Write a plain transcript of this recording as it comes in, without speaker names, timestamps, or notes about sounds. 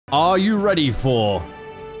Are you ready for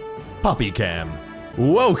Puppy Cam?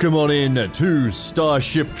 Welcome on in to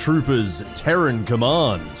Starship Troopers Terran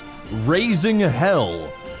Command. Raising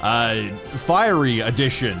Hell. Fiery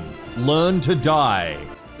Edition. Learn to Die.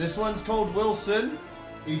 This one's called Wilson.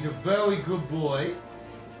 He's a very good boy.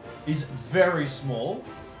 He's very small.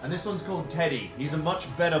 And this one's called Teddy. He's a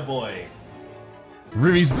much better boy.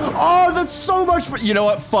 Rimmy's. Oh, that's so much. You know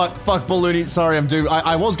what? Fuck Balloony. Sorry, I'm doomed.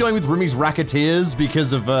 I was going with Rimmy's Racketeers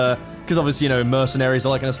because obviously, you know, mercenaries,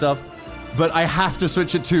 all that kind of stuff. But I have to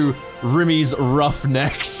switch it to Rimmy's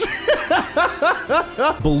Roughnecks.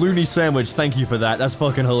 Balloony Sandwich, thank you for that. That's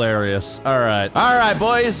fucking hilarious. All right,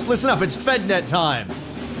 boys, listen up. It's FedNet time.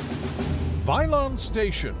 Vylon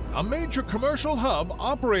Station, a major commercial hub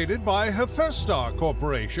operated by Hephaestar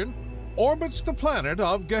Corporation, orbits the planet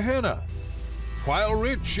of Gehenna. While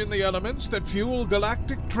rich in the elements that fuel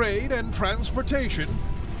galactic trade and transportation,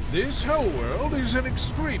 this hellworld is an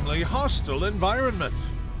extremely hostile environment.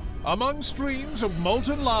 Among streams of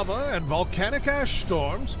molten lava and volcanic ash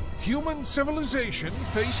storms, human civilization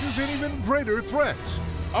faces an even greater threat: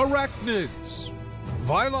 arachnids.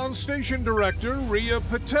 Vylon Station Director Ria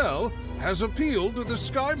Patel has appealed to the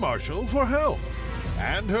Sky Marshal for help,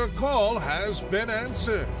 and her call has been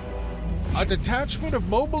answered. A detachment of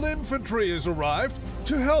mobile infantry has arrived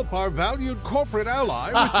to help our valued corporate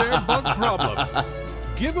ally with their bug problem.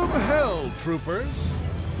 Give them hell, troopers.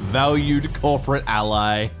 Valued corporate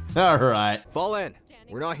ally. All right. Fall in.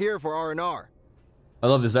 We're not here for R&R. I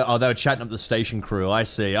love this. Oh, they were chatting up the station crew. I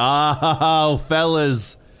see. Oh,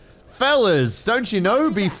 fellas. Fellas, don't you know?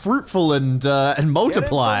 Be fruitful and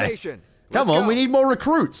multiply. Come on, we need more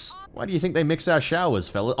recruits. Why do you think they mix our showers,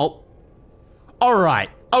 fellas? Oh. All right.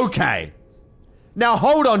 Okay. Now,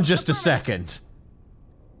 hold on just a second.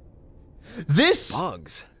 This...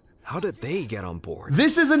 Bugs? How did they get on board?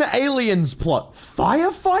 This is an aliens plot.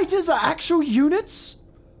 Firefighters are actual units?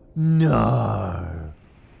 No.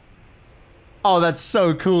 Oh, that's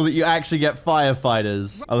so cool that you actually get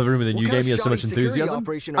firefighters. I love Rimmy, the new game. He has so much enthusiasm.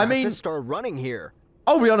 I mean, start running here.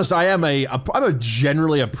 I'll be honest, I'm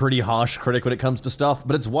generally a pretty harsh critic when it comes to stuff,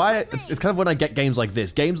 but it's kind of when I get games like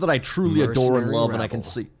this, games that I truly adore and love, and I can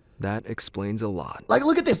see. That explains a lot. Like,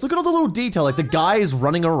 look at this. Look at all the little detail. Like, the guys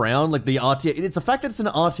running around, like the RTS. It's the fact that it's an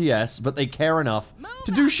RTS, but they care enough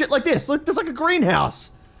to do shit like this. Look, there's like a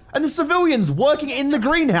greenhouse. And the civilians working in the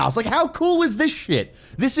greenhouse. Like, how cool is this shit?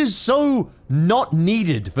 This is so not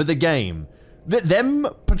needed for the game. Them,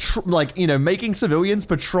 like, you know, making civilians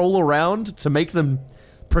patrol around to make them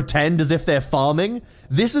pretend as if they're farming.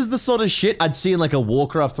 This is the sort of shit I'd see in, like, a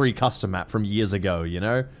Warcraft 3 custom map from years ago, you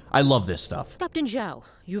know? I love this stuff. Captain Zhao,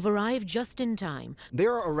 you've arrived just in time.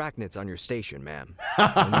 There are arachnids on your station, ma'am.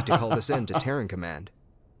 I need to call this in to Terran Command.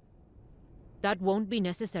 That won't be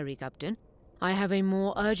necessary, Captain. I have a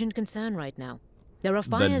more urgent concern right now. There are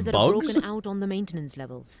fires that have broken out on the maintenance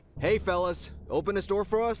levels. Hey, fellas, open this door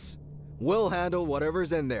for us. We'll handle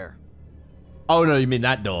whatever's in there. Oh, no, you mean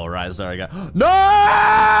that door, right? Sorry, go. No!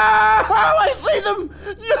 I see them!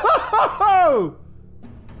 No!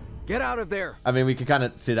 Get out of there! I mean, we could kind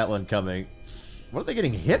of see that one coming. What are they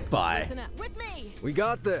getting hit by? Listen up. With me. We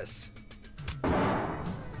got this.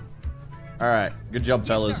 Alright, good job,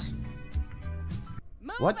 fellas.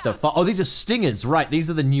 What the fuck? Oh, these are stingers. Right, these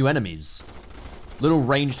are the new enemies. Little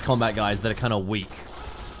ranged combat guys that are kind of weak.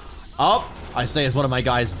 Oh, I say as one of my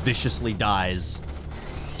guys viciously dies.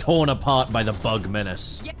 Torn apart by the bug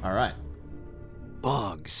menace. Alright.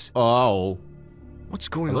 Bugs. Oh. What's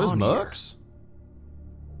going on here? Mercs?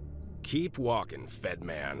 Keep walking,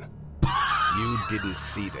 Fedman. You didn't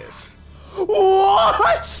see this.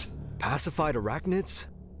 What? Pacified arachnids?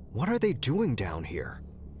 What are they doing down here?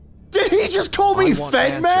 Did he just call me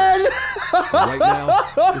Fedman? Right now,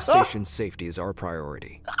 the station's safety is our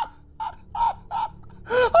priority.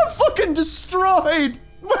 I'm fucking destroyed.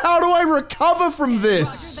 How do I recover from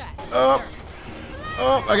this?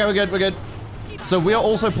 Okay, we're good. So we are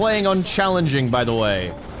also playing on challenging, by the way,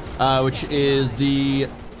 which is the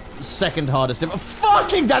second hardest.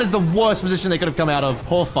 Fucking, that is the worst position they could have come out of.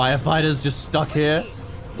 Poor firefighters just stuck here,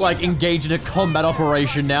 like engaged in a combat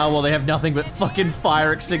operation now while they have nothing but fucking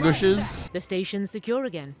fire extinguishers. The station's secure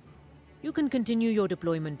again. You can continue your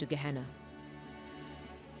deployment to Gehenna.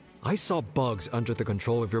 I saw bugs under the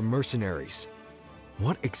control of your mercenaries.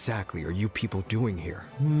 What exactly are you people doing here?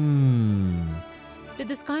 Did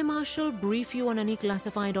the Sky Marshal brief you on any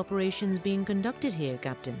classified operations being conducted here,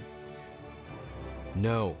 Captain?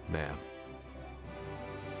 No, ma'am.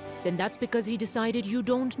 Then that's because he decided you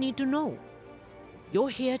don't need to know. You're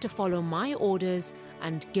here to follow my orders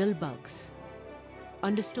and kill bugs.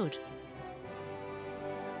 Understood?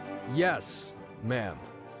 Yes, ma'am.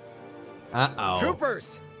 Uh-oh.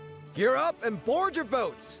 Troopers, gear up and board your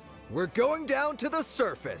boats. We're going down to the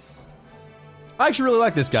surface. I actually really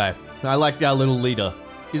like this guy. I like our little leader.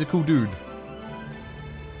 He's a cool dude.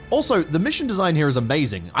 Also, the mission design here is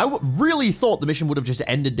amazing. I really thought the mission would have just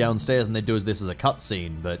ended downstairs and they'd do this as a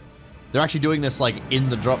cutscene, but they're actually doing this like in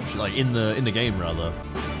the in the game rather.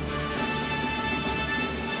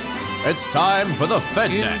 It's time for the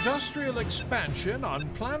FedNet. Industrial expansion on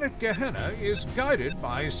planet Gehenna is guided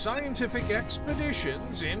by scientific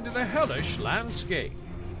expeditions into the hellish landscape.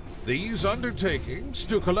 These undertakings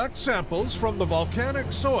to collect samples from the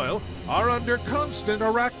volcanic soil are under constant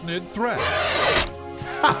arachnid threat.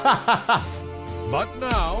 But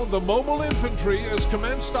now, the mobile infantry has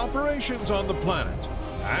commenced operations on the planet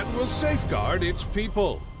and will safeguard its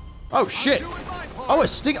people. Oh shit! Oh, a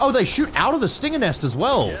sting! Oh, they shoot out of the stinger nest as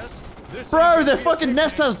well. Bro, their fucking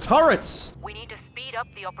nest has turrets. We need to speed up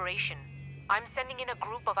the operation. I'm sending in a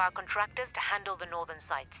group of our contractors to handle the northern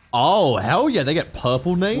sites. Oh, hell yeah, they get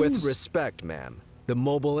purple names? With respect, ma'am. The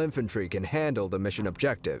mobile infantry can handle the mission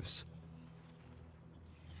objectives.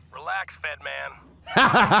 Relax, Fedman.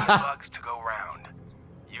 Bugs to go round.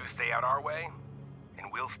 You stay out our way, and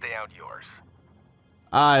we'll stay out yours.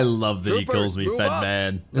 I love that Troopers, he calls me move up.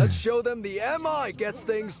 Fedman. Let's show them the MI gets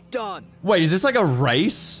things done. Wait, is this like a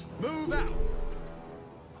race? Move out.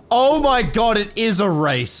 Oh my god, it is a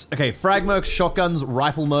race. Okay, frag mercs, shotguns,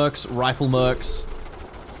 rifle mercs.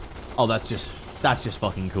 Oh, that's just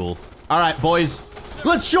fucking cool. All right, boys,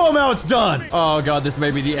 let's show them how it's done. Oh god, this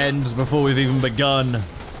may be the end before we've even begun.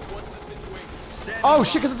 Oh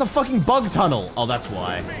shit, because it's a fucking bug tunnel. Oh, that's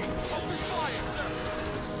why.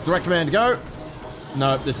 Direct command, go.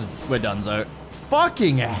 No, we're done, so.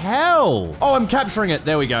 Fucking hell. Oh, I'm capturing it.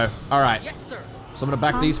 There we go. All right. Yes, sir. So I'm gonna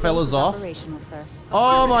back these fellas off. Operational, sir.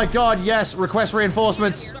 Oh my god, yes, request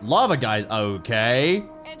reinforcements. Lava guys, okay.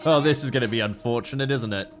 Oh, this is gonna be unfortunate,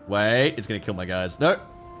 isn't it? Wait, it's gonna kill my guys. No,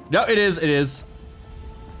 no, it is.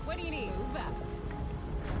 What do you need? Move out.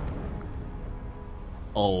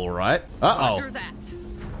 All right. Uh-oh. Roger that.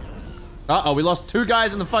 Uh-oh, we lost 2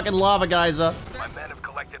 guys in the fucking lava geyser. My men have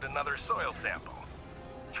collected another soil sample.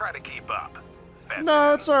 Try to keep up. Fedman.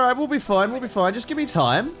 No, it's all right, we'll be fine, Just give me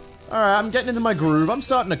time. All right, I'm getting into my groove. I'm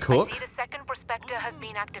starting to cook. I see the second prospector has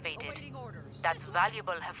been activated. That's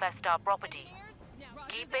valuable Hephaestar property.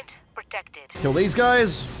 Keep it protected. Kill these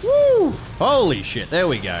guys. Woo! Holy shit, there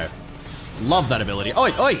we go. Love that ability.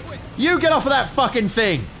 Oi, oi! You get off of that fucking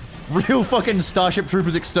thing! Real fucking Starship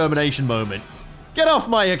Troopers extermination moment. Get off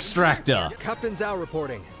my extractor! Captain Zhao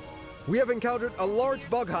reporting. We have encountered a large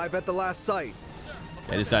bug hive at the last site.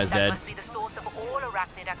 Okay, this guy's That dead. must be the source of all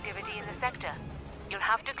arachnid activity in the sector. You'll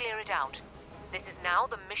have to clear it out. This is now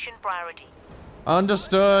the mission priority.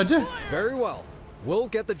 Understood. Very well. We'll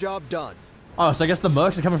get the job done. Oh, so I guess the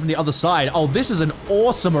mercs are coming from the other side. Oh, this is an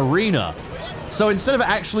awesome arena. So instead of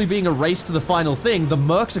actually being a race to the final thing, the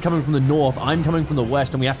mercs are coming from the north, I'm coming from the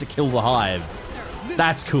west, and we have to kill the hive.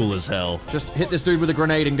 That's cool as hell. Just hit this dude with a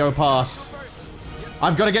grenade and go past.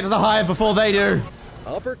 I've got to get to the hive before they do.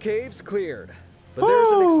 Upper caves cleared. But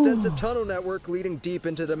there's an extensive tunnel network leading deep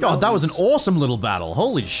into the mountains. God, that was an awesome little battle.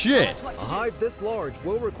 Holy shit. A hive this large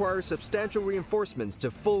will require substantial reinforcements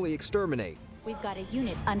to fully exterminate. We've got a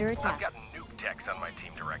unit under attack. I've got nuke techs on my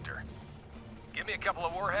team, Director. Give me a couple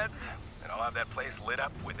of warheads, and I'll have that place lit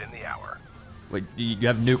up within the hour. Wait, you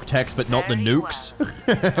have nuke techs, but not the Very nukes? Well.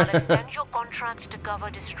 I'll extend your contract to cover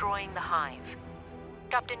destroying the hive.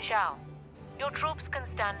 Captain Zhao, your troops can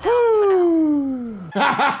stand down for now.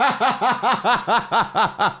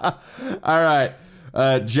 All right.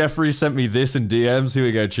 Jeffrey sent me this in DMs. Here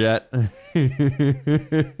we go, chat.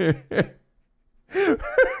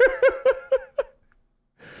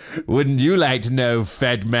 Wouldn't you like to know,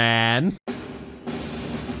 Fedman?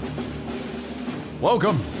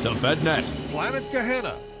 Welcome to FedNet. Planet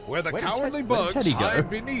Gehenna, where the Where did cowardly where did bugs Teddy go? hide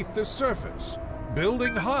beneath the surface,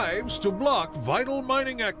 building hives to block vital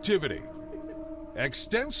mining activity.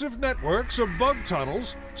 Extensive networks of bug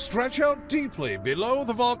tunnels stretch out deeply below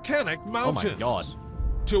the volcanic mountains. God.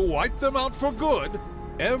 To wipe them out for good,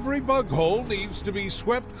 every bug hole needs to be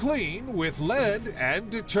swept clean with lead and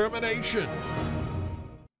determination.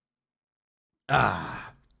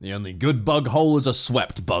 Ah, the only good bug hole is a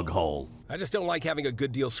swept bug hole. I just don't like having a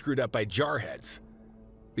good deal screwed up by jarheads.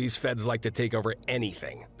 These feds like to take over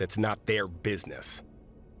anything that's not their business.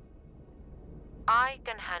 I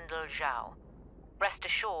can handle Zhao. Rest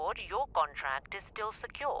assured, your contract is still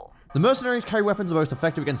secure. The mercenaries carry weapons most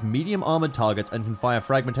effective against medium armored targets and can fire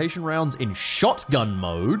fragmentation rounds in shotgun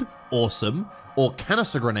mode, awesome, or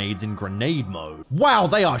canister grenades in grenade mode. Wow,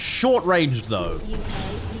 they are short ranged though. UK,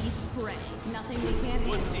 please spray. Nothing we can't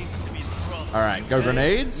handle. What seems to be the Alright, go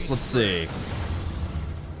grenades. Let's see.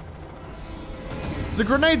 The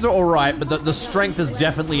grenades are alright, but the strength is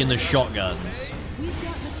definitely in the shotguns. We've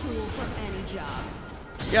got the tool for any job.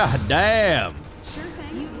 God damn. Sure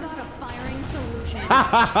thing. You've got a firing solution.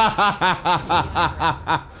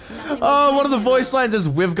 Oh, one of the voice lines is,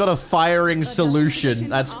 "We've got a firing solution."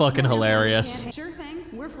 That's fucking hilarious. Sure thing.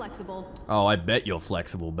 We're flexible. Oh, I bet you're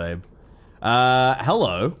flexible, babe.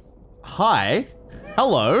 Hello. Hi.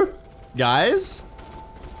 Hello, guys.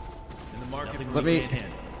 Let me...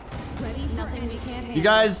 Ready for nothing we can't handle. You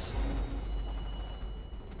guys...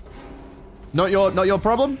 Not your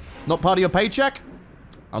problem? Not part of your paycheck?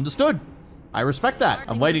 Understood. I respect that.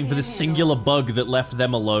 I'm waiting for this singular bug that left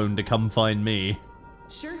them alone to come find me.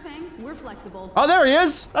 Sure thing. We're flexible. Oh, there he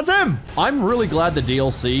is! That's him! I'm really glad the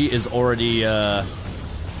DLC is already,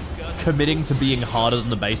 committing to being harder than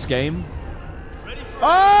the base game.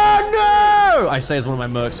 Oh, no! I say as one of my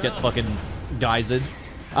mercs gets fucking geysered.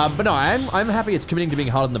 But no, I'm happy it's committing to being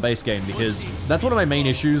harder than the base game, because that's one of my main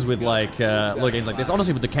issues with, like, a lot of games like this.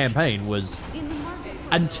 Honestly, with the campaign was...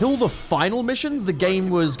 Until the final missions, the game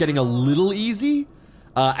was getting a little easy.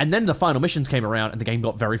 And then the final missions came around, and the game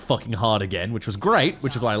got very fucking hard again, which was great,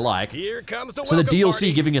 which is what I like. Here comes the So the DLC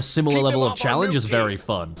party. giving a similar Keep level them of up on challenge new is team. very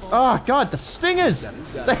fun. Oh god, the stingers!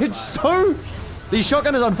 They're so... These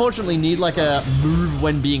shotgunners unfortunately need like a move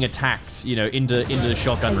when being attacked, you know, into the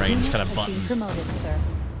shotgun range kind of button.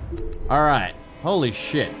 Alright, holy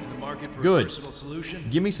shit. Good.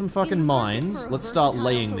 Give me some fucking mines. Let's start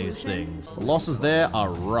laying these things. The losses there are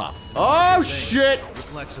rough. Oh shit!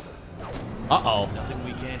 Uh-oh.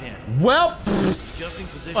 Well,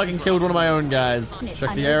 fucking killed one of my own guys.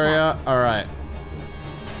 Check the area. Alright.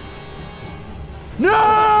 No!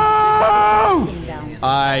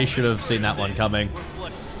 I should have seen that one coming.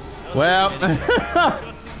 Well.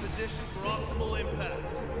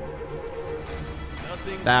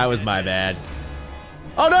 That was my bad.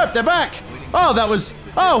 Oh no, they're back! Oh, that was...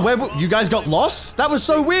 Oh, where you guys got lost? That was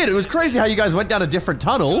so weird. It was crazy how you guys went down a different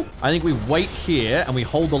tunnel. I think we wait here and we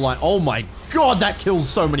hold the line. Oh my god, that kills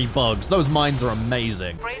so many bugs. Those mines are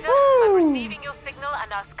amazing. Fraser, I'm receiving your signal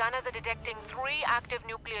and our scanners are detecting 3 active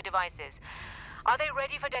nuclear devices. Are they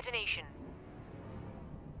ready for detonation?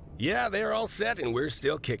 Yeah, they're all set and we're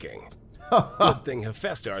still kicking. Good thing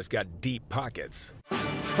Hephaestar's got deep pockets.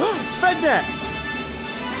 FedNet!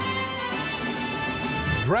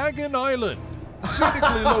 Dragon Island,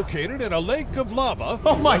 scenically located in a lake of lava,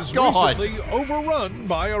 Oh my was God. recently overrun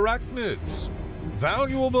by arachnids.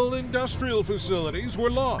 Valuable industrial facilities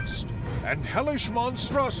were lost, and hellish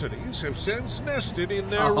monstrosities have since nested in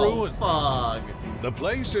their ruins. Fuck. The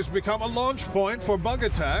place has become a launch point for bug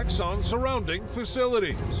attacks on surrounding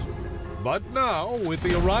facilities. But now, with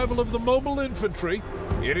the arrival of the mobile infantry,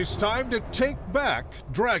 it is time to take back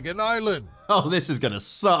Dragon Island. Oh, this is gonna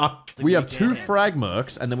suck. We have 2 frag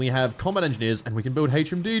mercs, and then we have combat engineers, and we can build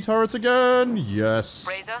HMD turrets again. Yes.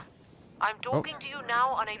 Fraser, I'm talking to you now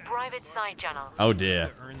on a private side channel. Oh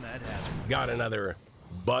dear. Got another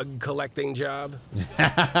bug collecting job?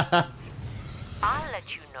 I'll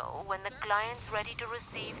let you know when the client's ready to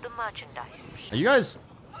receive the merchandise. Are you guys...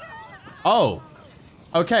 Oh.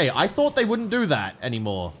 Okay, I thought they wouldn't do that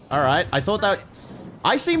anymore. Alright, I thought that...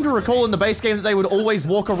 I seem to recall in the base game that they would always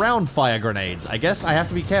walk around fire grenades. I guess I have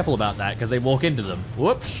to be careful about that, because they walk into them.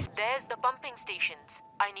 Whoops. There's the pumping stations.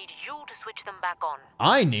 I need you to switch them back on.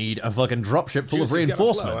 I need a fucking dropship full of Juicy's gotta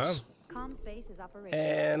reinforcements. flow, Comms base is operational.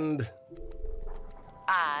 And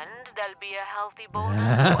And there'll be a healthy bonus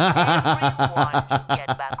for everyone you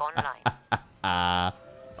get back online.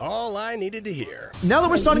 all I needed to hear. Now that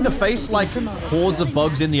we're starting to face, like, hordes of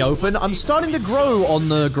bugs in the open, I'm starting to grow on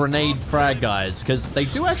the grenade frag guys, because they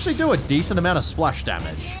do actually do a decent amount of splash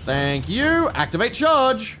damage. Thank you. Activate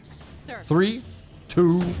charge. Sir. 3,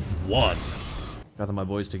 2, 1. Gather my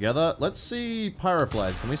boys together. Let's see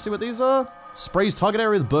pyroflags. Can we see what these are? Sprays target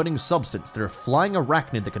area with burning substance. They're a flying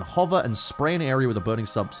arachnid that can hover and spray an area with a burning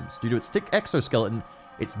substance. Due to its thick exoskeleton,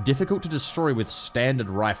 it's difficult to destroy with standard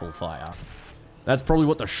rifle fire. That's probably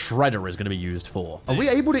what the shredder is going to be used for. Are we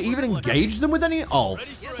able to even engage them with any? Oh,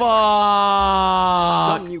 fuck.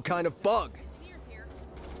 Some new kind of bug.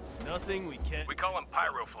 Nothing we can't. We call them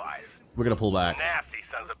pyroflies. We're going to pull back. Nasty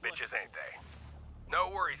sons of bitches, ain't they? No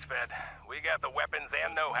worries, Fed. We got the weapons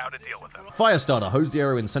and know how to deal with them. Firestarter. Hose the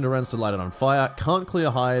area with incendiary rounds to light it on fire. Can't clear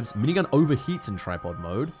hives. Minigun overheats in tripod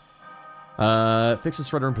mode. Fixes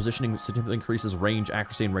shredder and positioning. Significantly increases range,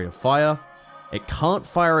 accuracy, and rate of fire. It can't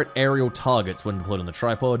fire at aerial targets when deployed on the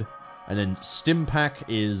tripod. And then Stim Pack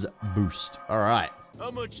is boost. Alright. How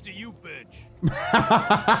much do you bench?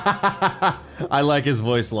 I like his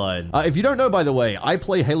voice line. If you don't know, by the way, I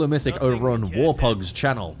play Halo Mythic over on Warpug's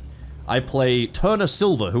channel. I play Turner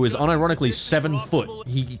Silver, who is unironically 7 foot.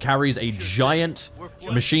 He carries a giant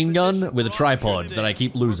machine gun with a tripod that I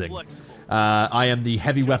keep losing. I am the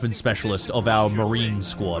heavy weapon specialist of our Marine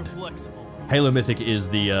squad. Halo Mythic is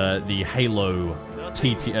the Halo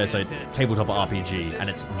tabletop RPG, and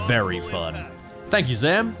it's very fun. Thank you,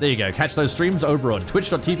 Zam. There you go. Catch those streams over on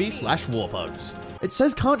twitch.tv/warpugs. It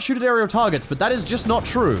says can't shoot at aerial targets, but that is just not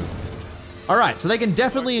true. Alright, so they can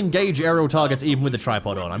definitely engage aerial targets even with the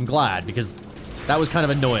tripod on. I'm glad, because that was kind of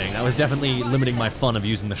annoying. That was definitely limiting my fun of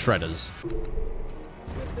using the shredders.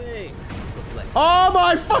 Oh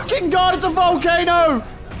my fucking god, it's a volcano!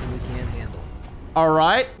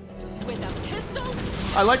 Alright.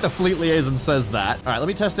 I like the fleet liaison says that. Alright, let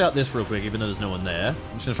me test out this real quick, even though there's no one there.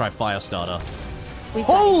 I'm just gonna try Firestarter.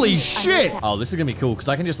 Holy shit! Oh, this is gonna be cool, because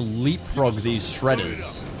I can just leapfrog these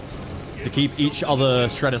shredders to keep each other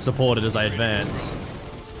shredder supported as I advance.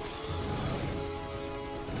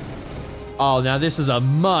 Oh, now this is a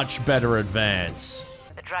much better advance.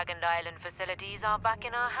 The Dragon Island facilities are back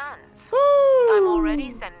in our hands. Woo! I'm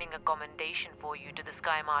already sending a commendation for you to the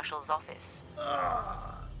Sky Marshal's office.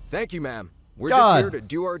 Thank you, ma'am. We're just here to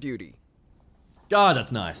do our duty. God,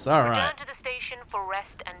 that's nice. All right. Return to the station for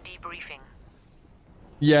rest and debriefing.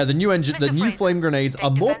 Yeah, the new flame grenades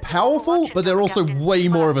are more powerful, but they're also way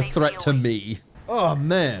more of a threat to me. Oh,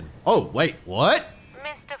 man. Oh, wait, what?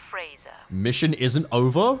 Mr. Fraser. Mission isn't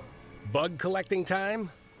over? Bug collecting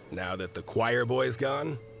time? Now that the choir boy's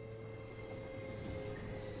gone?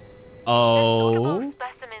 Oh. There's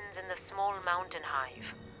specimens in the small mountain hive.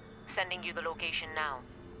 Sending you the location now.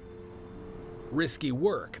 Risky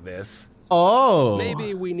work, this. Oh.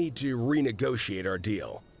 Maybe we need to renegotiate our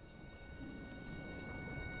deal.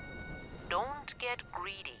 Don't get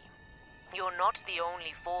greedy. You're not the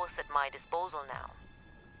only force at my disposal now.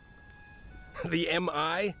 The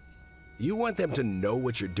MI? You want them to know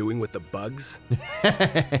what you're doing with the bugs?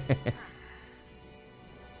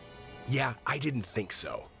 Yeah, I didn't think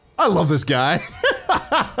so. I love this guy.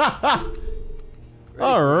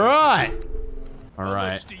 All right. All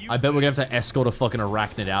right. I bet we're gonna have to escort a fucking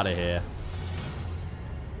arachnid out of here.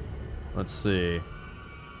 Let's see.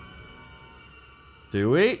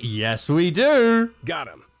 Do we? Yes, we do. Got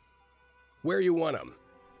him. Where you want him?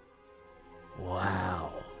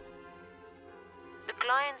 Wow. The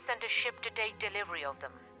client sent a ship to take delivery of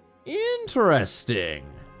them. Interesting.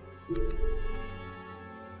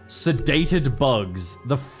 Sedated bugs.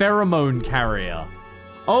 The pheromone carrier.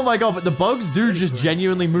 Oh my god, but the bugs do just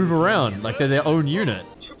genuinely move around like they're their own unit.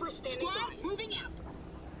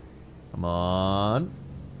 Come on.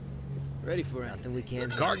 Ready for anything we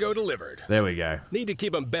can. Cargo delivered. There we go. Need to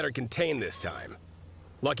keep them better contained this time.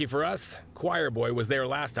 Lucky for us, Choir Boy was there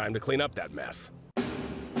last time to clean up that mess.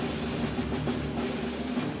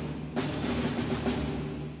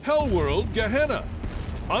 Hellworld Gehenna.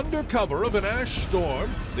 Under cover of an ash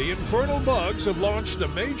storm, the infernal bugs have launched a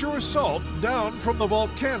major assault down from the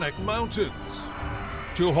volcanic mountains.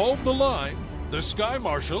 To hold the line, the Sky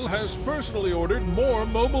Marshal has personally ordered more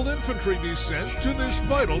mobile infantry be sent to this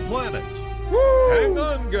vital planet. Woo! Hang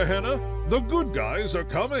on, Gehenna. The good guys are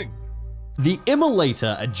coming. The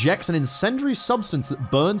Immolator ejects an incendiary substance that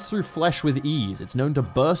burns through flesh with ease. It's known to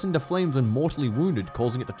burst into flames when mortally wounded,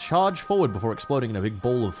 causing it to charge forward before exploding in a big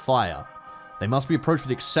ball of fire. They must be approached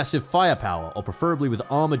with excessive firepower, or preferably with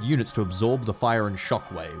armored units to absorb the fire and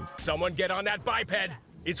shockwave. Someone get on that biped!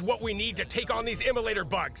 It's what we need to take on these Immolator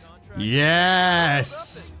bugs!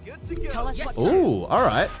 Yes! Ooh,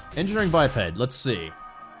 alright. Engineering biped, let's see.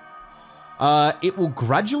 It will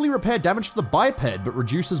gradually repair damage to the biped, but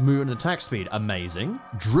reduces movement and attack speed. Amazing.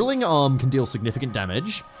 Drilling arm can deal significant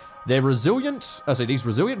damage. They're resilient, these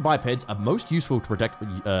resilient bipeds are most useful to protect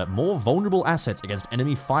more vulnerable assets against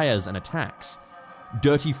enemy fires and attacks.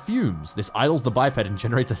 Dirty fumes. This idles the biped and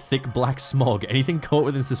generates a thick black smog. Anything caught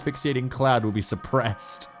within this asphyxiating cloud will be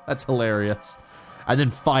suppressed. That's hilarious. And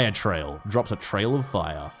then fire trail. Drops a trail of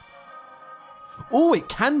fire. Oh, it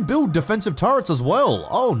can build defensive turrets as well.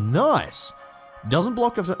 Oh, nice. Doesn't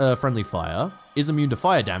block a friendly fire, is immune to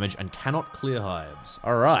fire damage, and cannot clear hives.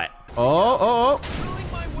 All right. Oh.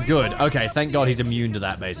 Good. Okay, thank God he's immune to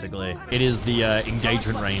that, basically. It is the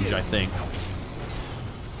engagement range, I think.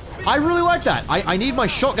 I really like that. I need my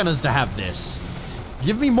shotgunners to have this.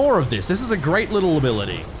 Give me more of this. This is a great little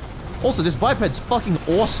ability. Also, this biped's fucking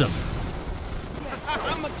awesome.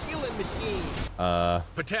 I'm a killing machine.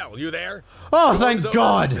 Patel, you there? Oh, thank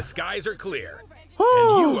God. The skies are clear.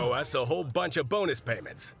 And you owe us a whole bunch of bonus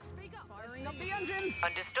payments.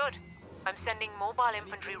 Understood. I'm sending mobile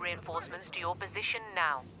infantry reinforcements to your position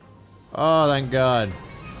now. Oh, thank God.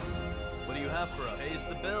 What do you have for us? Pays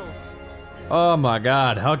the bills. Oh my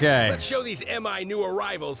God, okay. Let's show these MI new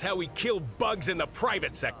arrivals how we kill bugs in the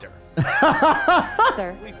private sector.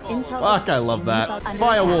 Sir, intel. Fuck, I love that.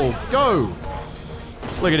 Firewall, go!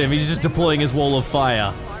 Look at him, he's just deploying his wall of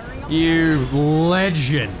fire. You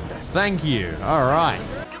legend. Thank you. All right.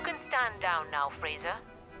 You can stand down now, Fraser.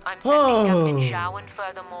 I'm sending Captain Shao and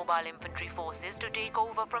further mobile infantry forces to take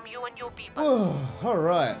over from you and your people. All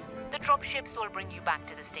right. The dropships will bring you back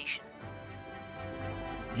to the station.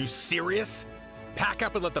 You serious? Pack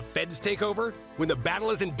up and let the feds take over when the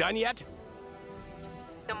battle isn't done yet?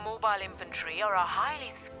 The mobile infantry are a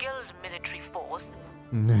highly skilled military force.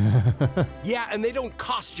 Yeah, and they don't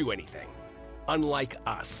cost you anything. Unlike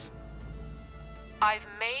us. I've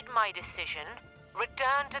made my decision.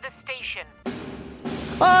 Return to the station.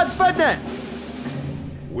 Ah, it's FedNet!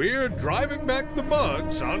 We're driving back the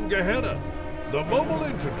bugs on Gehenna. The mobile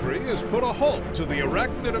infantry has put a halt to the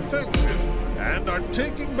Arachnid offensive and are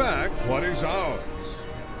taking back what is ours.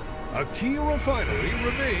 A key refinery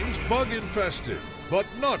remains bug-infested, but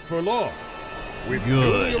not for long. With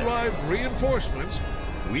newly arrived reinforcements,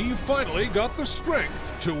 we finally got the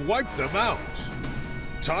strength to wipe them out.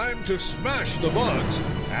 Time to smash the bugs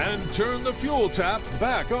and turn the fuel tap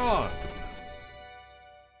back on.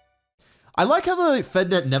 I like how the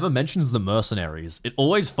FedNet never mentions the mercenaries. It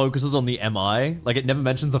always focuses on the MI. Like, it never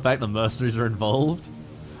mentions the fact the mercenaries are involved.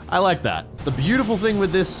 I like that. The beautiful thing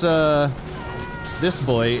with this, this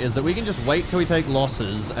boy is that we can just wait till we take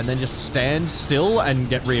losses and then just stand still and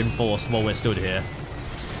get reinforced while we're stood here.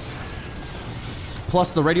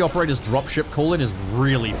 Plus, the radio operator's dropship call-in is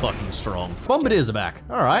really fucking strong. Bombardiers are back.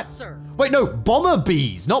 All right. Wait, no, bomber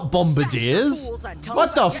bees, not bombardiers.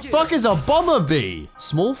 What the fuck is a bomber bee?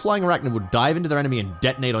 Small flying arachnid would dive into their enemy and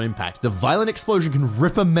detonate on impact. The violent explosion can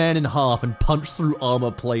rip a man in half and punch through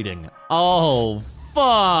armor plating. Oh,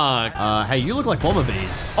 fuck. Hey, you look like bomber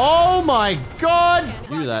bees. Oh my God.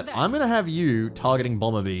 Do that. I'm gonna have you targeting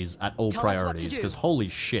bomber bees at all priorities, because holy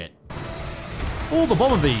shit. All the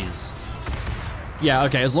bomber bees. Yeah,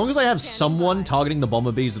 okay, as long as I have someone targeting the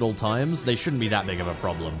bomber bees at all times, they shouldn't be that big of a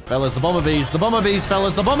problem. Fellas, the bomber bees,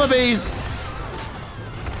 fellas, the bomber bees!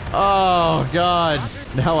 Oh, God.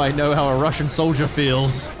 Now I know how a Russian soldier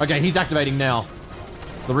feels. Okay, he's activating now.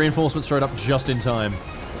 The reinforcements showed up just in time.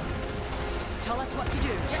 Tell us what to do.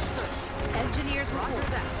 Yes, sir. Engineers report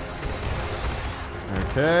that.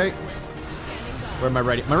 Okay. Where are my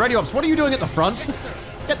radio? My radio ops, what are you doing at the front? Yes, sir.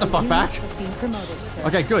 Get the fuck back. Promoted, sir.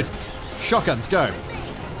 Okay, good. Shotguns, go.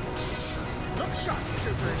 Look sharp,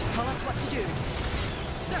 troopers. Tell us what to do.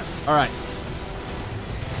 Sir. All right.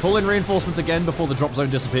 Pull in reinforcements again before the drop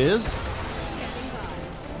zone disappears.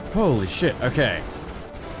 Holy shit, okay.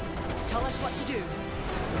 Tell us what to do.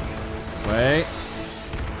 Wait.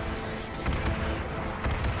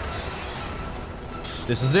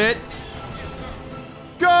 This is it.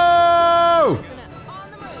 Go!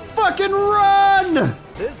 Fucking run!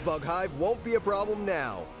 This bug hive won't be a problem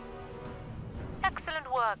now.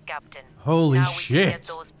 Excellent work, Captain. Holy now we shit. can get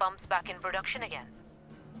those pumps back in production again.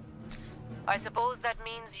 I suppose that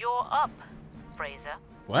means you're up, Fraser.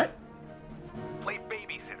 What? Play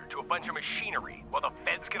babysitter to a bunch of machinery while the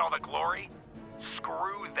feds get all the glory?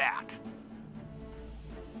 Screw that.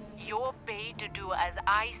 You're paid to do as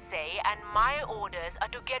I say, and my orders are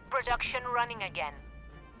to get production running again.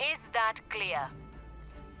 Is that clear?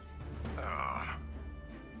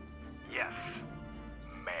 Yes,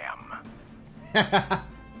 ma'am.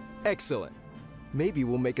 Excellent. Maybe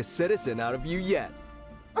we'll make a citizen out of you yet.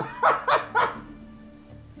 I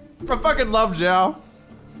fucking love Zhao.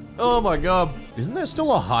 Oh my God. Isn't there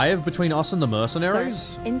still a hive between us and the mercenaries?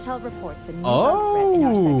 Sir, intel reports a new threat in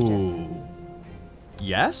our sector.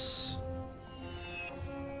 Yes?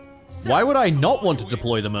 Why would I not want to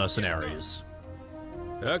deploy the mercenaries?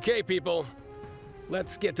 Okay, people.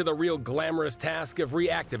 Let's get to the real glamorous task of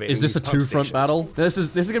reactivating. Is this a these pump two-front stations. battle? This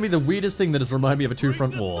is gonna be the weirdest thing that has reminded me of a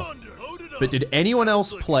two-front war. But did anyone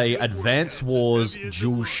else play Advanced Wars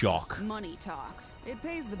Dual Shock? Money talks. It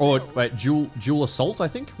pays the Or bills. wait, Dual Assault, I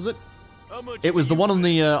think, was it? It was the one on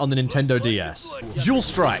the Nintendo DS. Dual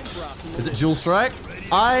Strike. Is it Dual Strike?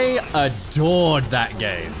 I adored that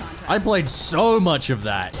game. I played so much of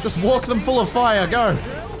that. Just walk them full of fire, go.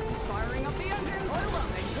 Firing up the engine. Oil up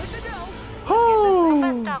and good to go.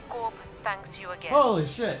 Professor Corp thanks you again. Holy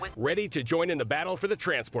shit. Ready to join in the battle for the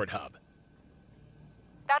transport hub.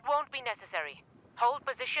 That won't be necessary. Hold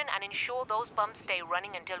position and ensure those pumps stay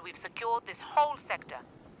running until we've secured this whole sector.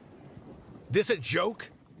 This a joke?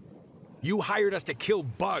 You hired us to kill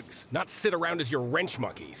bugs, not sit around as your wrench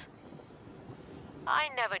monkeys. I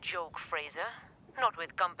never joke, Fraser. Not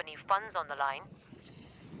with company funds on the line.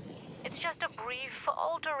 It's just a brief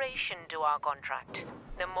alteration to our contract.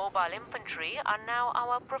 The mobile infantry are now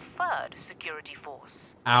our preferred security force.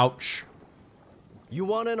 Ouch. You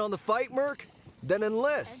want in on the fight, Merc? Then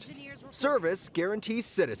enlist. Service guarantees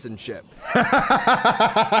citizenship. Now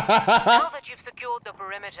that you've secured the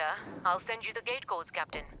perimeter, I'll send you the gate codes,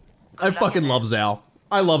 Captain. I fucking love Zhao.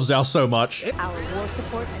 I love Zhao so much. Our war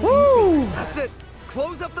support has Woo! increased. That's it.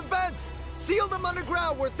 Close up the vents. Seal them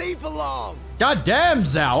underground where they belong. God damn,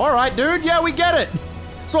 Zhao. All right, dude. Yeah, we get it.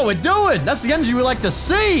 That's what we're doing. That's the energy we like to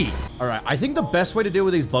see. All right, I think the best way to deal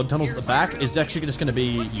with these bug tunnels at the back is actually just going to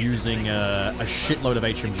be using a shitload of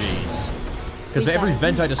HMGs. Because for every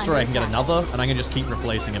vent I destroy, I can get another, and I can just keep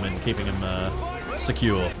replacing them and keeping them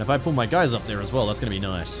secure. And if I pull my guys up there as well, that's going to be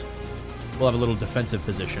nice. We'll have a little defensive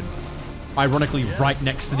position. Ironically, right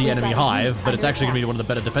next to the enemy hive, but it's actually going to be one of the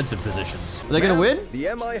better defensive positions. Are they going to win?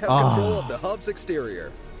 The MI have control of the hub's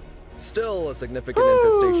exterior. Still a significant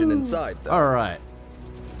infestation inside, though. All right.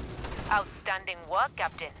 Outstanding work,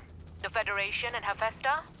 Captain. The Federation and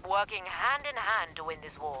Hephaestus working hand in hand to win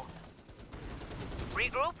this war.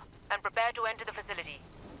 Regroup and prepare to enter the facility.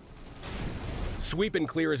 Sweep and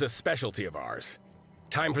clear is a specialty of ours.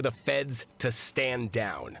 Time for the feds to stand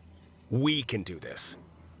down. We can do this.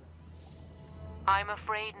 I'm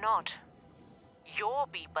afraid not. Your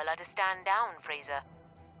people are to stand down, Fraser.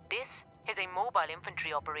 This is a mobile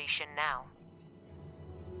infantry operation now.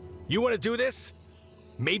 You want to do this?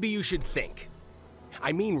 Maybe you should think.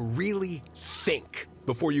 I mean, really think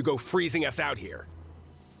before you go freezing us out here.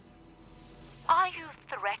 Are you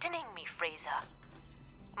threatening me, Fraser?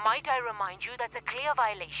 Might I remind you that's a clear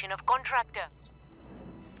violation of contractor?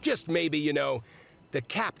 Just maybe, you know, the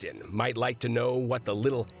captain might like to know what the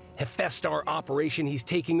little Hephaestus operation he's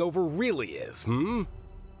taking over really is, hmm?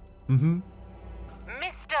 Mm-hmm.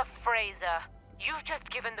 Mr. Fraser, you've just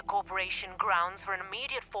given the corporation grounds for an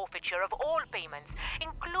immediate forfeiture of all payments,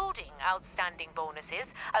 including outstanding bonuses,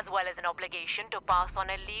 as well as an obligation to pass on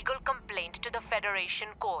a legal complaint to the Federation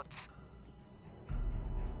courts.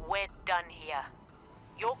 We're done here.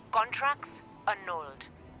 Your contract's annulled.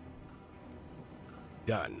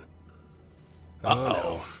 Done. Oh,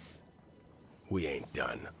 no. We ain't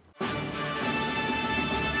done.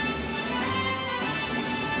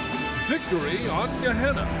 Victory on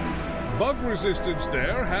Gehenna. Bug resistance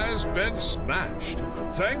there has been smashed,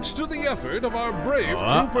 thanks to the effort of our brave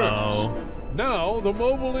troopers. Now, the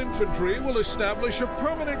mobile infantry will establish a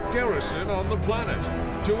permanent garrison on the planet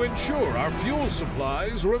to ensure our fuel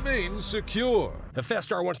supplies remain secure.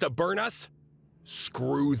 Hephaestus wants to burn us?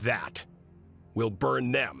 Screw that. We'll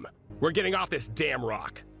burn them. We're getting off this damn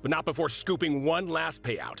rock, but not before scooping one last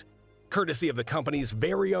payout, courtesy of the company's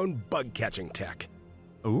very own bug-catching tech.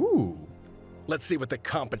 Ooh. Let's see what the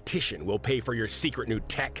competition will pay for your secret new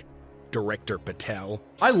tech, Director Patel.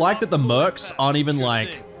 I like that the mercs aren't even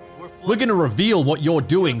like, we're gonna reveal what you're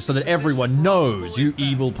doing so that everyone knows, you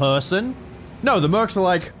evil person. No, the mercs are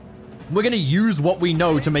like, we're gonna use what we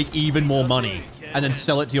know to make even more money, and then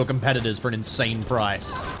sell it to your competitors for an insane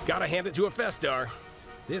price. Gotta hand it to Hephaestus.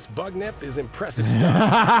 This bug nip is impressive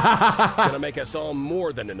stuff. Gonna make us all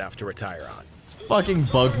more than enough to retire on. It's fucking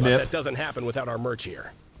bug nip. But that doesn't happen without our merch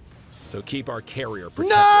here. So keep our carrier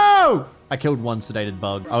protected. No! I killed one sedated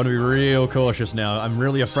bug. I want to be real cautious now. I'm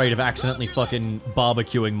really afraid of accidentally fucking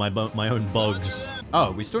barbecuing my own bugs.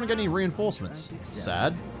 Oh, we still don't get any reinforcements.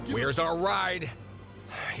 Sad. Where's our ride?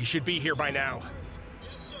 He should be here by now.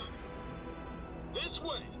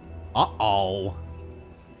 Uh-oh.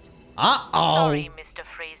 Uh-oh. Sorry, Mr.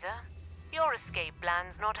 Fraser. Your escape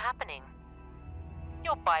plan's not happening.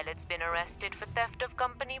 Your pilot's been arrested for theft of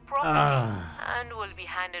company property and will be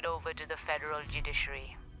handed over to the federal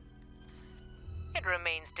judiciary. It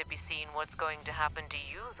remains to be seen what's going to happen to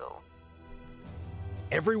you, though.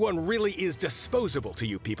 Everyone really is disposable to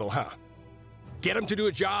you people, huh? Get them to do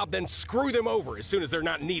a job, then screw them over as soon as they're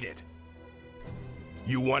not needed.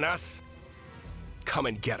 You want us? Come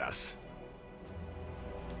and get us.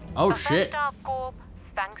 Oh, shit. Hephaestus Corp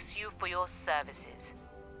thanks you for your services,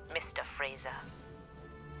 Mr. Fraser.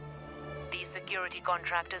 These security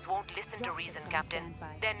contractors won't listen to reason, Captain.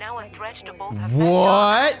 They're now a threat to both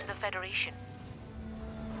Hephaestus and the Federation.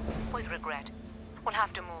 With regret, we'll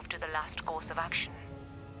have to move to the last course of action.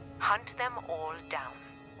 Hunt them all down.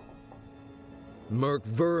 Merc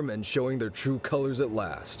vermin showing their true colors at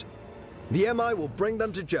last. The MI will bring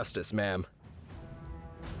them to justice, ma'am.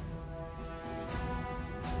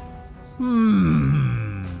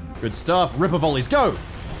 Good stuff. Ripper volleys, go!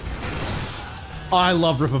 I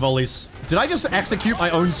love ripper volleys. Did I just execute my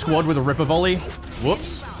own squad with a ripper volley?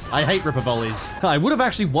 Whoops. I hate Ripper volleys. I would have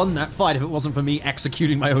actually won that fight if it wasn't for me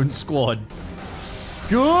executing my own squad.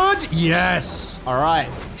 Good. Yes. All right.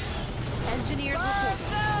 Engineers report.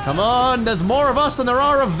 Come on, there's more of us than there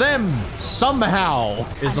are of them. Somehow.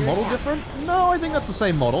 Is the model different? No, I think that's the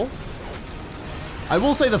same model. I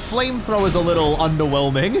will say the flamethrower's a little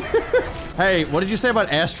underwhelming. Hey, what did you say about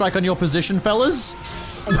airstrike on your position, fellas?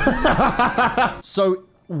 So,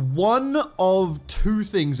 one of two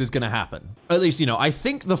things is gonna happen. At least, you know, I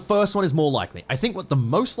think the first one is more likely. I think what the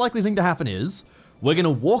most likely thing to happen is, we're gonna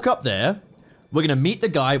walk up there, we're gonna meet the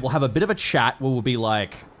guy, we'll have a bit of a chat where we'll be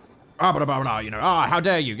like, ah, blah, blah, blah, you know, ah, how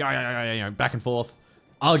dare you, you know, back and forth,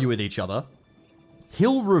 argue with each other.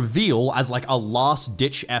 He'll reveal as like a last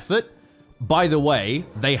ditch effort, by the way,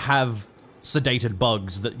 they have sedated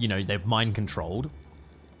bugs that, you know, they've mind controlled.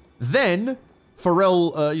 Then,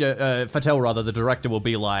 Fattel rather, the director will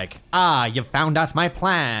be like, ah, you've found out my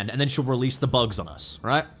plan, and then she'll release the bugs on us,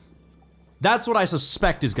 right? That's what I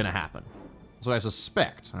suspect is gonna happen. That's what I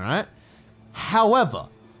suspect, all right? However,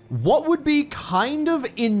 what would be kind of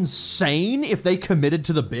insane if they committed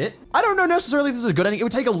to the bit? I don't know necessarily if this is a good ending. It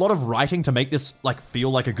would take a lot of writing to make this, like,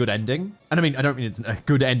 feel like a good ending. And I mean, I don't mean it's a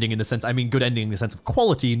good ending in the sense, I mean good ending in the sense of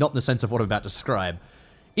quality, not in the sense of what I'm about to describe.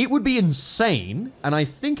 It would be insane, and I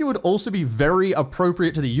think it would also be very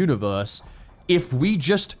appropriate to the universe if we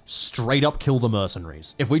just straight up kill the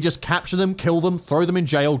mercenaries. If we just capture them, kill them, throw them in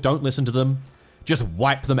jail, don't listen to them, just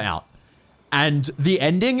wipe them out. And the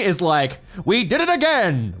ending is like, we did it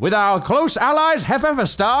again! With our close allies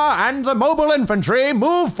Hephaestus and the mobile infantry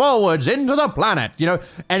move forwards into the planet, you know?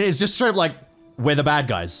 And it's just straight up like, we're the bad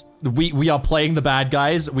guys. We are playing the bad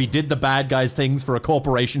guys. We did the bad guys things for a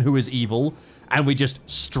corporation who is evil, and we just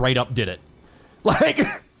straight up did it. Like,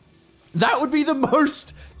 that would be the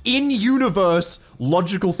most in-universe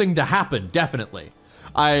logical thing to happen, definitely.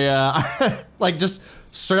 Like, just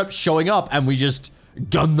straight up showing up and we just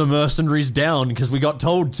gun the mercenaries down because we got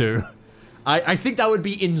told to. I think that would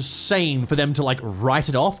be insane for them to like write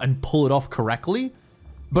it off and pull it off correctly.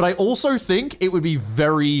 But I also think it would be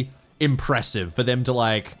very impressive for them to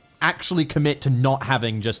like actually commit to not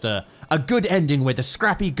having just a good ending where the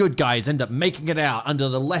scrappy good guys end up making it out under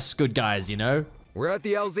the less good guys, you know? We're at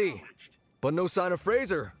the LZ, but no sign of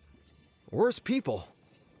Fraser. Worse people.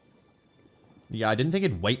 Yeah, I didn't think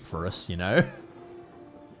it'd wait for us, you know?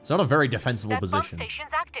 It's not a very defensible position. Bug station's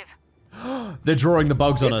active. They're drawing the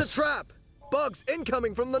bugs on us. It's a trap! Bugs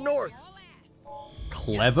incoming from the north!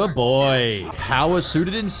 Clever boy.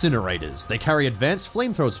 Power-suited incinerators. They carry advanced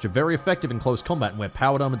flamethrowers which are very effective in close combat and wear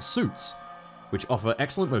powered armored suits, which offer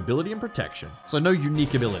excellent mobility and protection. So no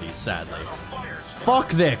unique abilities, sadly. Fuck,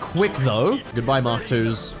 they're quick though. Goodbye, Mark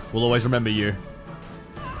IIs. We'll always remember you.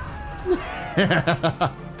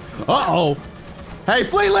 Uh-oh. Hey,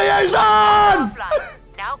 fleet liaison!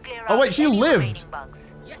 Oh wait, she lived.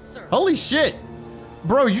 Yes, sir. Holy shit.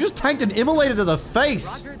 Bro, you just tanked an immolator to the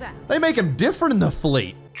face. They make him different in the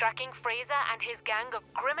fleet. Tracking Fraser and his gang of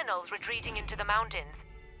criminals retreating into the mountains.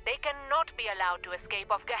 They cannot be allowed to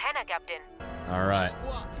escape off Gehenna, Captain. All right.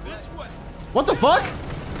 What the fuck?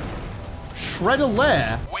 Shredder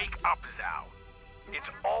Lair? Wake up, Zhao. It's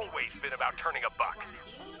always been about turning a buck.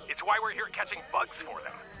 It's why we're here catching bugs for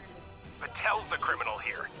them. Patel's the criminal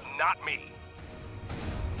here, not me.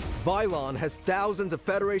 Vylon has thousands of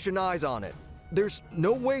Federation eyes on it. There's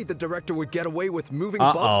no way the director would get away with moving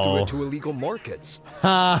bugs through it to illegal markets.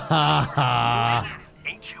 Ha ha ha.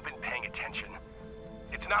 Ain't you been paying attention?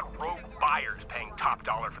 It's not rogue buyers paying top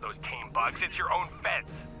dollar for those tame bugs, it's your own feds.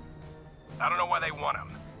 I don't know why they want them,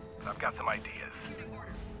 but I've got some ideas.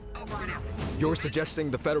 You're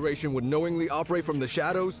suggesting the Federation would knowingly operate from the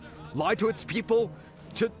shadows, lie to its people,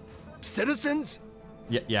 to citizens?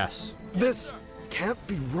 Yes. This can't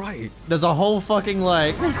be right. There's a whole fucking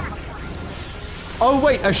like... Oh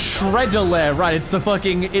wait, a shredder lair, right, it's the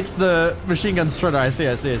machine gun shredder, I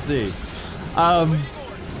see.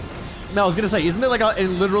 No, I was gonna say, isn't there like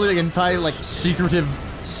literally like an entire like secretive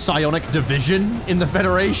psionic division in the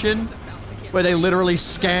Federation? Where they literally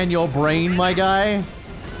scan your brain, my guy?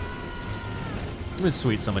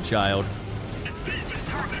 Sweet summer child.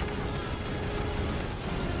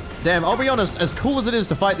 Damn, I'll be honest, as cool as it is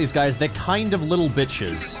to fight these guys, they're kind of little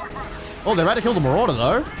bitches. Oh, they're about to kill the Marauder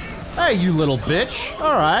though. Hey, you little bitch.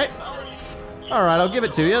 Alright. Alright, I'll give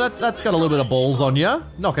it to you. That's got a little bit of balls on you.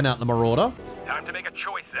 Knocking out the Marauder. Time to make a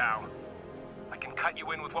choice, Zhao. I can cut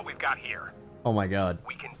you in with what we've got here. Oh my god.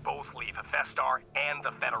 We can both leave Hephaestus and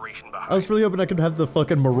the Federation behind. I was really hoping I could have the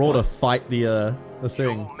fucking Marauder fight the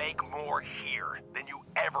thing. You'll make more here than you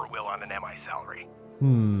ever will on an MI salary.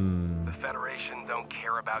 The Federation don't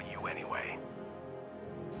care about you anyway.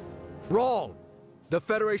 Wrong. The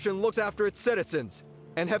Federation looks after its citizens,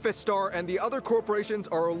 and Hephaestar and the other corporations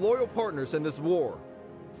are our loyal partners in this war.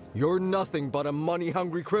 You're nothing but a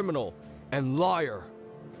money-hungry criminal and liar.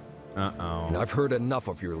 Uh-oh. And I've heard enough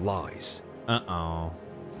of your lies. Uh-oh.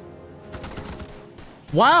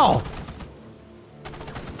 Wow!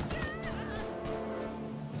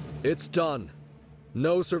 It's done.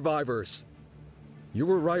 No survivors. You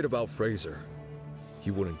were right about Fraser.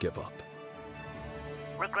 He wouldn't give up.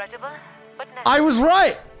 Regrettable, but necessary. I was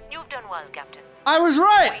right! You've done well, Captain. I was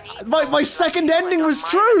right! My second ending was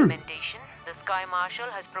true! The Sky Marshal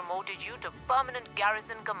has promoted you to permanent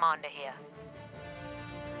garrison commander here.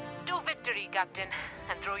 To victory, Captain,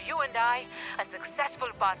 and through you and I, a successful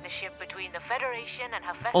partnership between the Federation and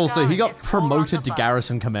Hephaestar. Also, he got promoted to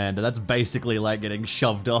garrison commander. That's basically like getting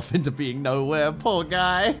shoved off into being nowhere. Poor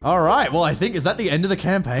guy. All right, well, I think, is that the end of the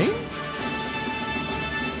campaign?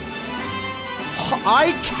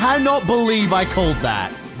 I cannot believe I called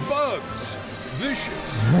that. Bugs, vicious,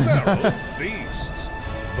 feral beasts.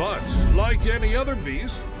 But like any other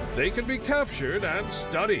beast, they can be captured and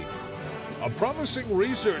studied. A promising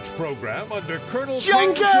research program under Colonel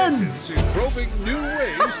Jenkins is probing new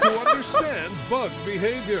ways to understand bug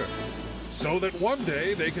behavior, so that one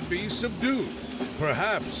day they can be subdued,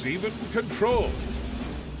 perhaps even controlled.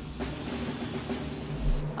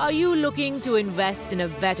 Are you looking to invest in a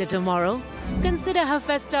better tomorrow? Consider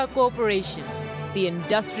Hephaestar Corporation, the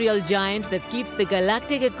industrial giant that keeps the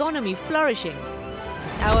galactic economy flourishing.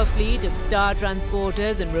 Our fleet of star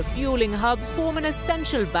transporters and refueling hubs form an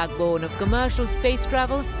essential backbone of commercial space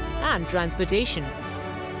travel and transportation.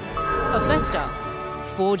 Hephaestar,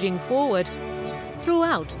 forging forward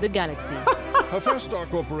throughout the galaxy. Hephaestar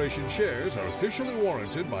Corporation shares are officially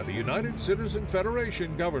warranted by the United Citizen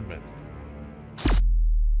Federation government.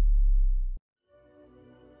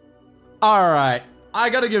 Alright,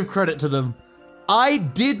 I gotta give credit to them. I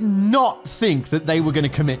did not think that they were gonna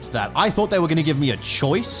commit to that. I thought they were gonna give me a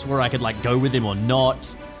choice where I could like go with him or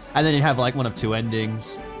not, and then you'd have like one of two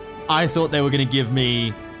endings. I thought they were gonna give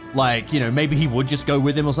me like, you know, maybe he would just go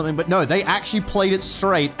with him or something, but no, they actually played it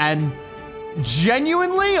straight, and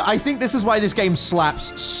genuinely, I think this is why this game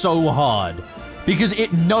slaps so hard, because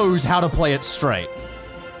it knows how to play it straight.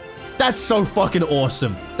 That's so fucking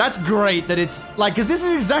awesome. That's great that it's like, because this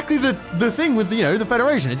is exactly the thing with, you know, the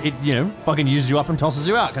Federation. It, you know, fucking uses you up and tosses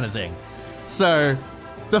you out kind of thing. So,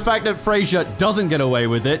 the fact that Fraser doesn't get away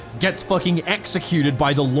with it, gets fucking executed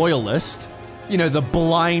by the loyalist, you know, the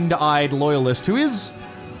blind-eyed loyalist, who is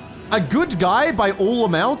a good guy by all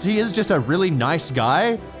amounts. He is just a really nice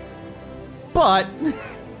guy. But,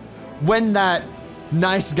 when that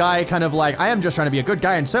nice guy kind of like, I am just trying to be a good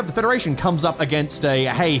guy and serve the Federation, comes up against a,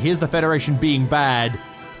 hey, here's the Federation being bad,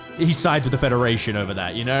 he sides with the Federation over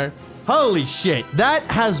that, you know? Holy shit, that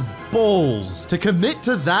has balls. To commit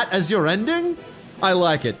to that as your ending? I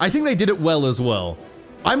like it. I think they did it well as well.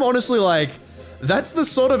 I'm honestly like, that's the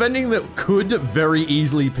sort of ending that could very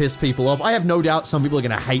easily piss people off. I have no doubt some people are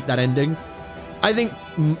gonna hate that ending. I think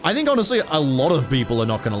honestly, a lot of people are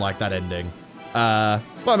not gonna like that ending. Well,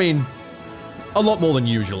 I mean, a lot more than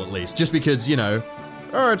usual, at least. Just because, you know,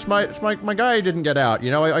 oh, it's my guy didn't get out, you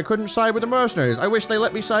know, I couldn't side with the mercenaries. I wish they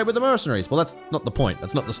let me side with the mercenaries. Well, that's not the point.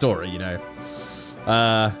 That's not the story, you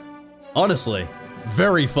know. Honestly,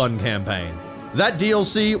 very fun campaign. That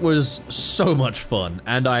DLC was so much fun,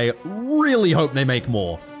 and I really hope they make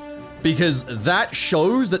more. Because that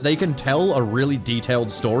shows that they can tell a really detailed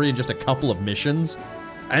story in just a couple of missions.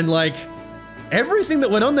 And, like, everything that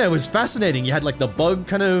went on there was fascinating. You had, like, the bug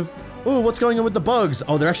kind of, oh, what's going on with the bugs?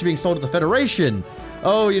 Oh, they're actually being sold to the Federation.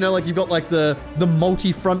 Oh, you know, like, you've got, like, the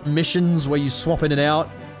multi-front missions where you swap in and out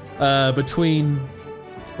between,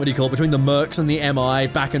 what do you call it, between the Mercs and the MI,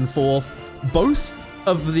 back and forth. Both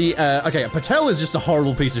of the, okay, Patel is just a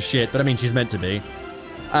horrible piece of shit, but I mean, she's meant to be.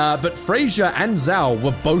 But Fraser and Zhao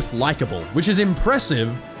were both likable, which is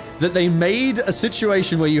impressive that they made a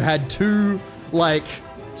situation where you had two, like,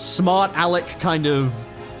 smart aleck kind of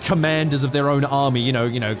commanders of their own army, you know,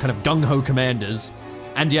 kind of gung-ho commanders,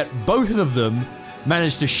 and yet both of them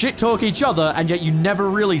managed to shit-talk each other, and yet you never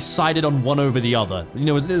really sided on one over the other. You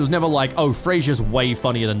know, it was never like, oh, Fraser's way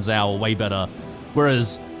funnier than Zhao, or way better,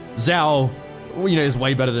 whereas Zhao, you know, is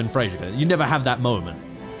way better than Fraser. You never have that moment.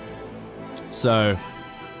 So,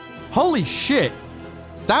 holy shit,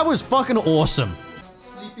 that was fucking awesome.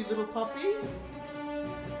 Sleepy little puppy?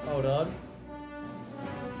 Hold on.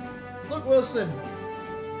 Look, Wilson.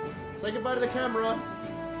 Say goodbye to the camera.